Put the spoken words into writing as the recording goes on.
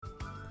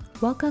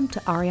Welcome to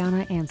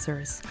Ariana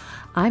Answers.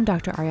 I'm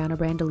Dr. Ariana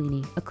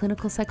Brandolini, a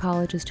clinical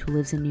psychologist who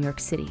lives in New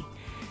York City.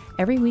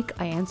 Every week,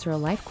 I answer a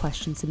life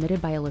question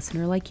submitted by a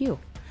listener like you.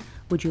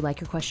 Would you like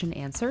your question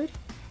answered?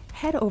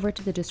 Head over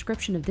to the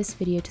description of this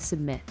video to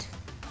submit.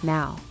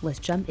 Now, let's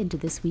jump into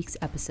this week's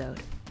episode.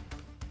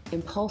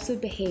 Impulsive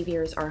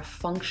behaviors are a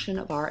function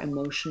of our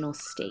emotional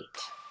state.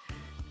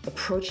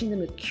 Approaching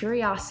them with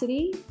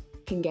curiosity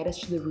can get us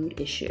to the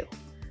root issue.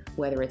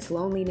 Whether it's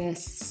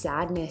loneliness,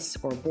 sadness,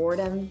 or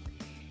boredom,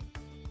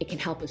 it can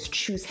help us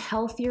choose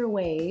healthier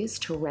ways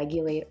to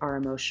regulate our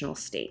emotional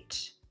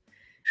state.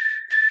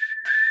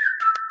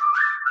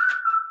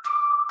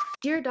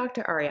 Dear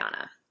Dr.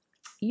 Ariana,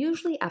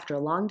 usually after a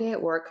long day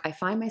at work, I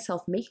find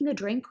myself making a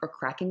drink or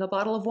cracking a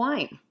bottle of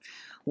wine.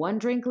 One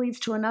drink leads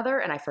to another,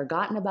 and I've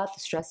forgotten about the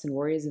stress and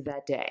worries of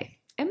that day.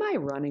 Am I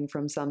running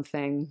from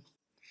something?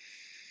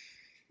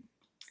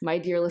 My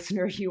dear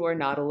listener, you are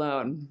not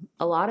alone.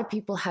 A lot of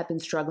people have been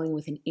struggling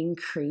with an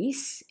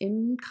increase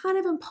in kind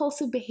of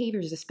impulsive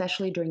behaviors,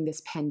 especially during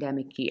this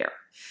pandemic year.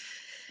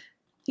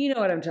 You know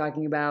what I'm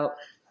talking about.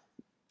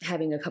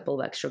 Having a couple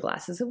of extra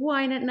glasses of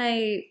wine at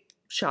night,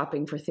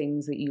 shopping for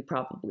things that you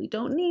probably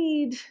don't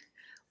need,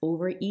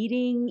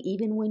 overeating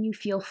even when you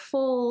feel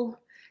full,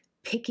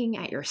 picking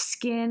at your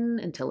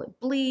skin until it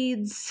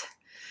bleeds.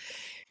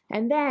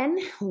 And then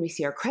when we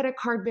see our credit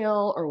card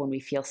bill or when we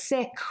feel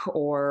sick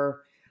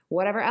or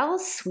whatever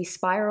else, we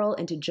spiral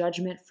into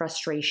judgment,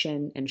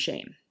 frustration, and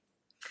shame.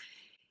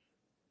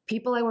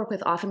 People I work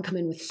with often come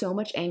in with so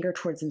much anger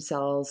towards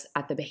themselves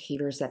at the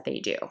behaviors that they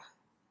do.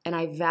 And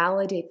I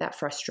validate that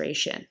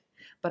frustration.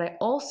 But I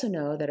also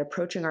know that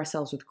approaching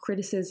ourselves with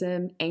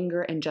criticism,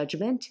 anger, and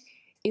judgment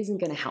isn't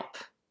going to help.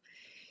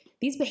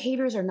 These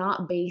behaviors are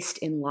not based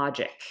in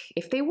logic.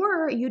 If they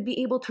were, you'd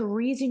be able to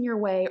reason your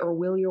way or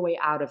will your way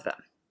out of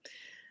them.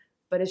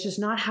 But it's just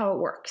not how it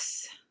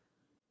works.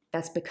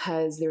 That's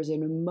because there's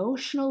an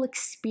emotional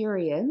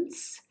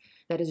experience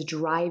that is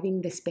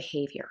driving this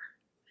behavior.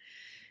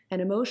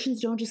 And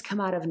emotions don't just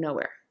come out of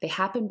nowhere. They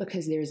happen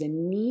because there's a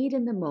need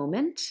in the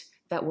moment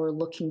that we're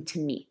looking to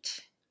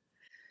meet.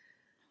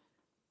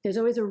 There's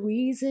always a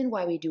reason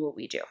why we do what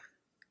we do.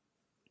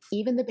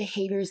 Even the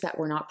behaviors that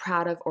we're not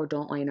proud of or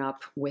don't line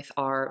up with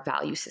our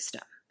value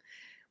system.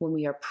 When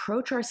we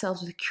approach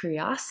ourselves with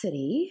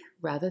curiosity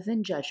rather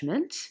than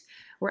judgment,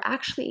 we're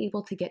actually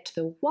able to get to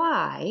the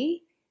why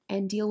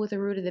and deal with the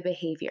root of the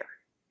behavior.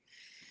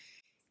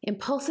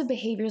 Impulsive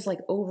behaviors like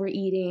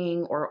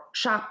overeating or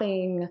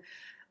shopping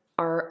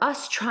are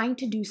us trying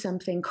to do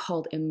something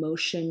called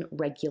emotion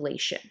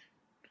regulation,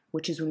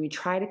 which is when we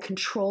try to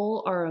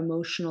control our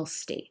emotional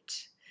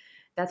state.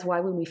 That's why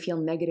when we feel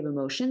negative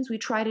emotions, we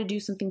try to do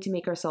something to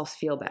make ourselves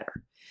feel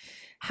better.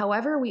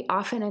 However, we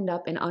often end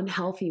up in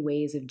unhealthy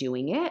ways of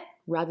doing it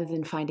rather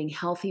than finding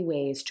healthy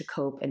ways to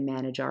cope and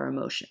manage our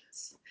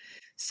emotions.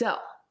 So,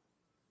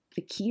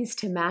 the keys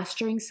to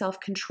mastering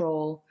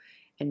self-control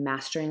and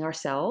mastering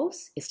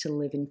ourselves is to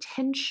live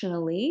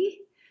intentionally,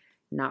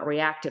 not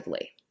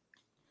reactively.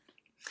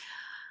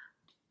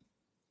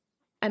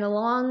 And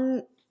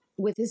along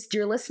with this,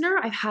 dear listener,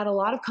 I've had a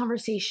lot of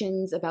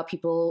conversations about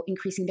people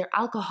increasing their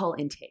alcohol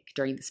intake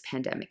during this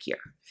pandemic year.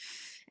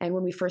 And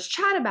when we first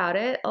chat about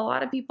it, a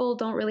lot of people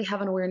don't really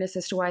have an awareness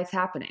as to why it's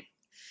happening.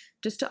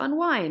 Just to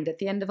unwind at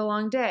the end of a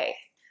long day.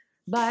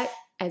 But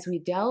as we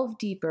delve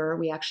deeper,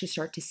 we actually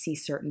start to see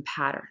certain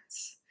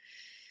patterns.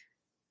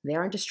 They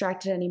aren't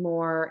distracted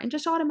anymore and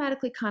just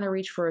automatically kind of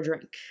reach for a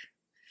drink.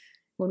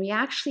 When we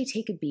actually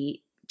take a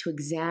beat to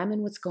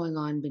examine what's going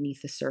on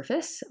beneath the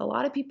surface, a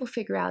lot of people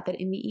figure out that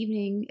in the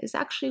evening is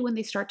actually when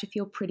they start to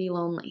feel pretty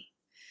lonely.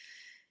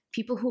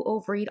 People who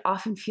overeat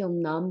often feel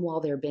numb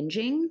while they're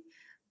binging,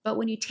 but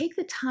when you take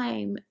the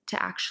time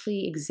to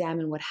actually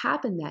examine what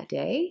happened that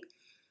day,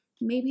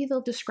 maybe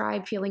they'll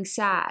describe feeling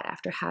sad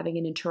after having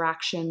an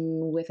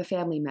interaction with a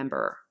family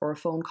member or a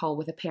phone call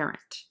with a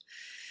parent.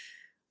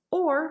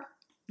 Or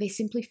they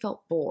simply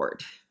felt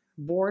bored.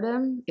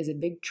 Boredom is a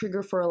big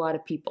trigger for a lot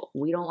of people.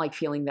 We don't like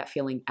feeling that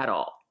feeling at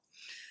all.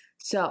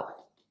 So,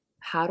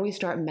 how do we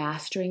start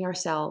mastering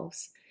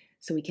ourselves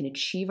so we can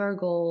achieve our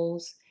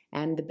goals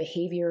and the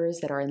behaviors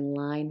that are in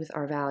line with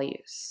our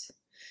values?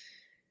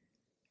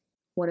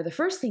 One of the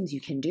first things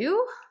you can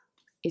do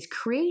is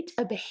create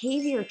a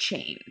behavior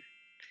chain.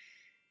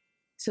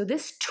 So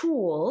this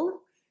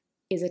tool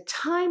is a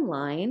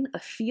timeline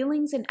of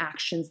feelings and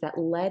actions that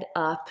led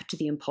up to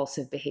the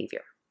impulsive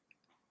behavior.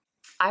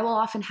 I will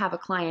often have a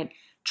client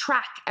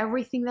track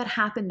everything that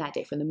happened that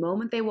day from the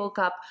moment they woke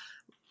up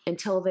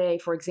until they,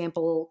 for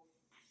example,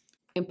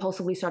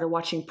 impulsively started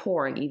watching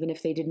porn, even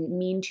if they didn't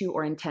mean to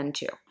or intend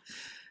to.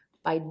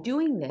 By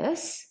doing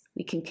this,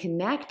 we can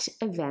connect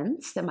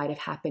events that might have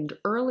happened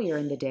earlier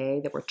in the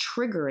day that were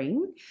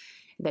triggering,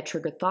 that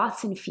triggered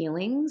thoughts and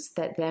feelings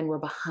that then were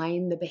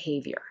behind the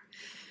behavior.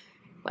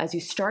 As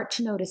you start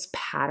to notice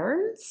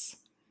patterns,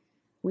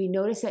 we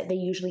notice that they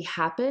usually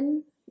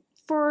happen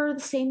for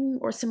the same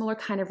or similar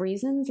kind of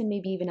reasons and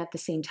maybe even at the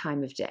same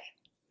time of day.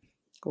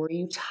 Were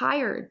you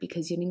tired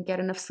because you didn't get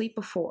enough sleep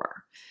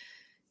before?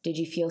 Did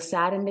you feel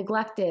sad and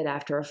neglected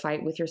after a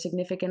fight with your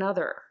significant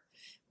other?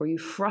 Were you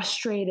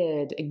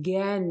frustrated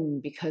again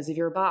because of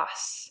your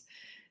boss?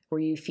 Were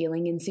you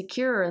feeling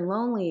insecure and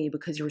lonely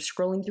because you were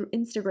scrolling through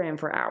Instagram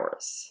for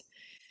hours?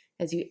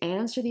 As you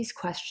answer these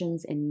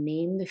questions and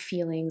name the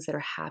feelings that are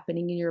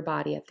happening in your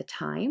body at the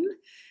time,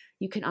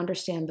 you can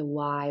understand the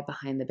why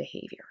behind the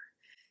behavior.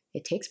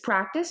 It takes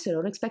practice, so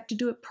don't expect to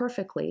do it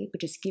perfectly, but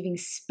just giving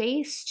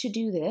space to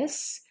do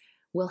this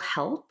will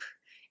help,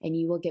 and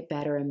you will get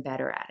better and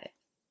better at it.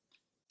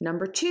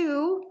 Number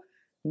 2,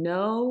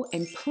 know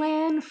and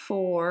plan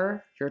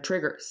for your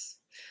triggers.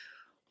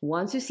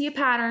 Once you see a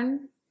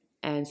pattern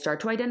and start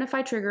to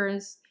identify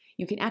triggers,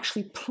 you can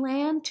actually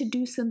plan to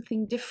do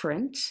something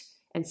different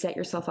and set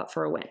yourself up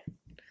for a win.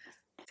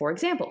 For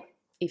example,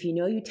 if you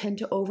know you tend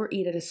to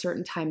overeat at a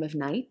certain time of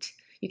night,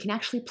 you can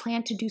actually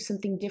plan to do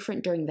something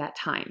different during that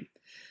time.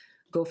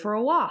 Go for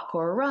a walk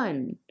or a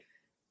run.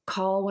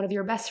 Call one of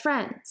your best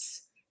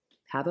friends.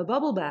 Have a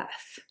bubble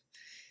bath.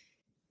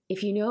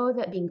 If you know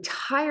that being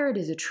tired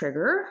is a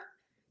trigger,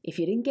 if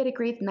you didn't get a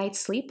great night's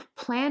sleep,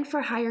 plan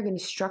for how you're going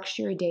to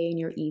structure your day and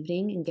your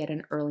evening and get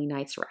an early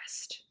night's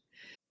rest.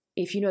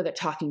 If you know that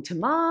talking to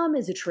mom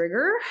is a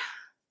trigger,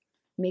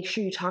 make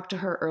sure you talk to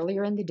her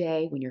earlier in the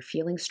day when you're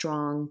feeling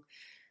strong.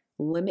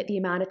 Limit the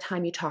amount of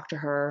time you talk to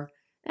her,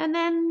 and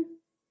then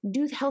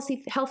do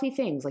healthy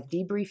things like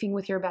debriefing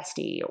with your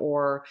bestie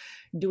or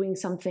doing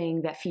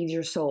something that feeds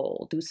your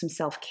soul. Do some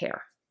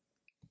self-care.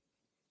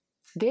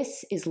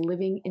 This is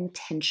living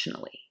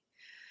intentionally.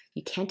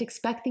 You can't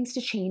expect things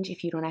to change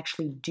if you don't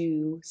actually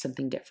do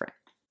something different.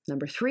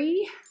 Number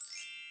 3,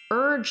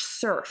 urge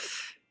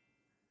surf.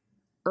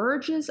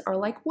 Urges are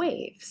like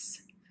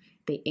waves.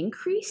 They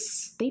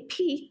increase, they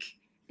peak,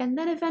 and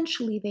then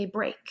eventually they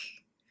break.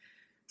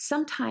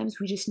 Sometimes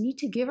we just need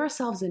to give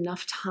ourselves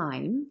enough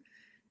time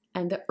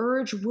and the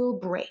urge will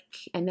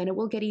break, and then it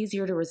will get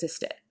easier to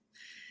resist it.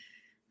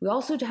 We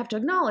also have to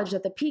acknowledge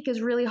that the peak is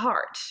really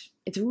hard.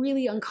 It's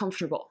really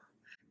uncomfortable.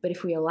 But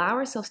if we allow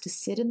ourselves to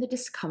sit in the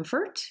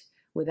discomfort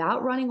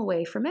without running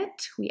away from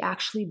it, we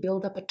actually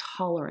build up a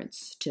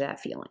tolerance to that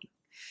feeling.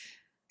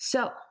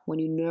 So when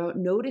you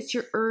notice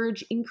your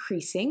urge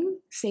increasing,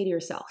 say to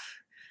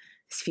yourself,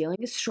 this feeling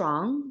is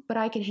strong, but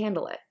I can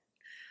handle it.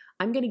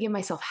 I'm going to give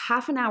myself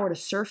half an hour to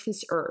surf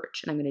this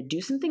urge, and I'm going to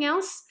do something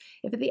else.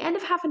 If at the end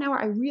of half an hour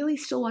I really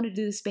still want to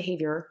do this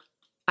behavior,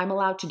 I'm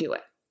allowed to do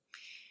it.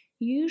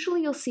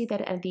 Usually you'll see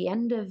that at the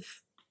end of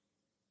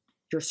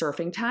your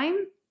surfing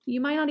time,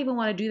 you might not even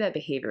want to do that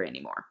behavior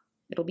anymore.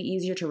 It'll be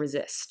easier to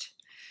resist.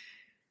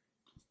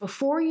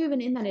 Before you're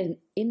even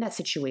in that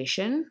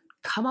situation,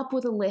 come up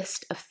with a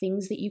list of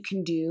things that you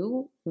can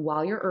do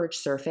while you're urge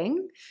surfing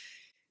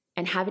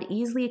and have it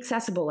easily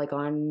accessible, like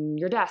on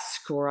your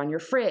desk or on your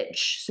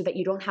fridge, so that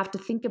you don't have to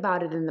think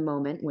about it in the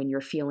moment when you're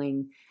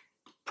feeling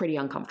pretty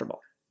uncomfortable.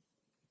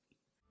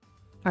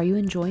 Are you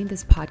enjoying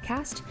this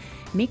podcast?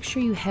 Make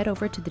sure you head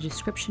over to the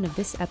description of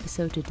this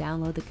episode to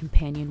download the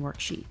companion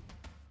worksheet.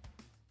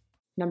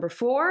 Number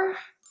 4,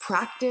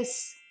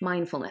 practice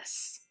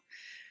mindfulness.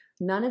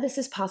 None of this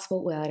is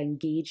possible without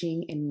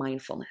engaging in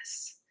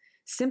mindfulness.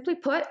 Simply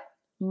put,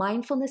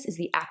 mindfulness is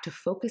the act of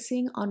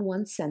focusing on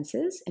one's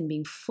senses and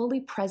being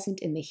fully present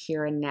in the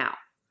here and now.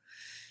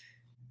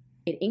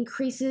 It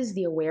increases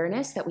the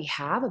awareness that we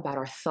have about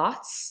our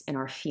thoughts and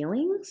our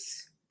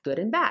feelings, good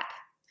and bad.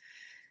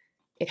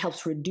 It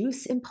helps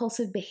reduce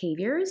impulsive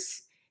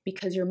behaviors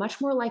because you're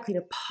much more likely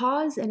to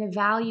pause and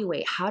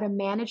evaluate how to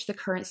manage the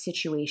current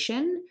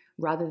situation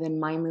rather than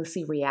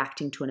mindlessly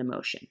reacting to an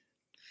emotion.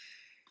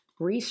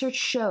 Research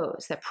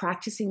shows that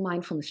practicing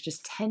mindfulness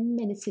just 10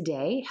 minutes a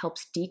day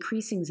helps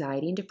decrease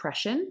anxiety and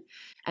depression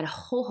and a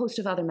whole host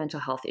of other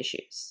mental health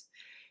issues.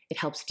 It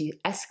helps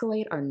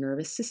de-escalate our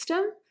nervous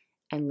system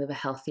and live a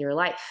healthier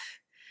life.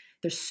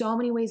 There's so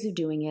many ways of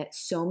doing it,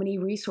 so many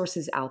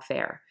resources out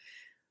there.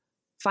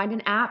 Find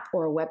an app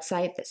or a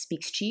website that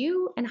speaks to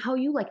you and how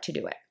you like to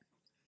do it.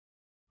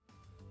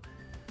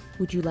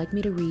 Would you like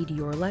me to read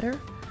your letter?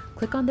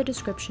 Click on the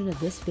description of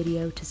this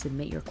video to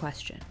submit your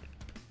question.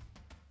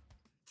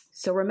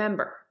 So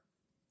remember,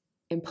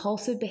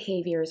 impulsive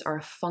behaviors are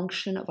a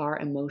function of our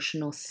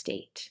emotional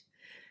state.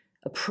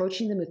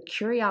 Approaching them with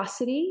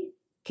curiosity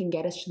can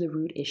get us to the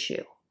root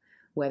issue.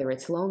 Whether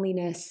it's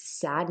loneliness,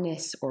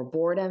 sadness, or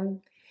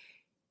boredom,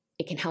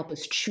 it can help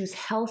us choose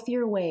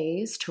healthier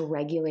ways to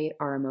regulate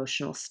our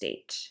emotional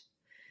state.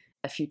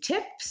 A few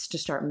tips to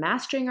start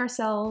mastering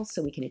ourselves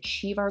so we can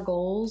achieve our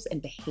goals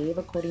and behave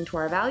according to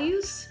our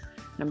values.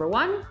 Number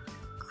 1,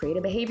 create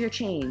a behavior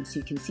chain so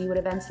you can see what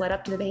events led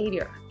up to the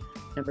behavior.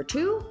 Number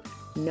 2,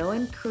 know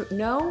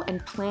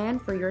and plan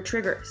for your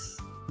triggers.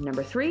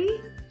 Number 3,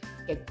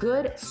 get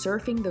good at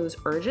surfing those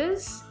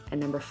urges.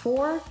 And number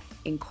 4,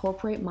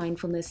 incorporate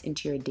mindfulness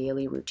into your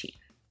daily routine.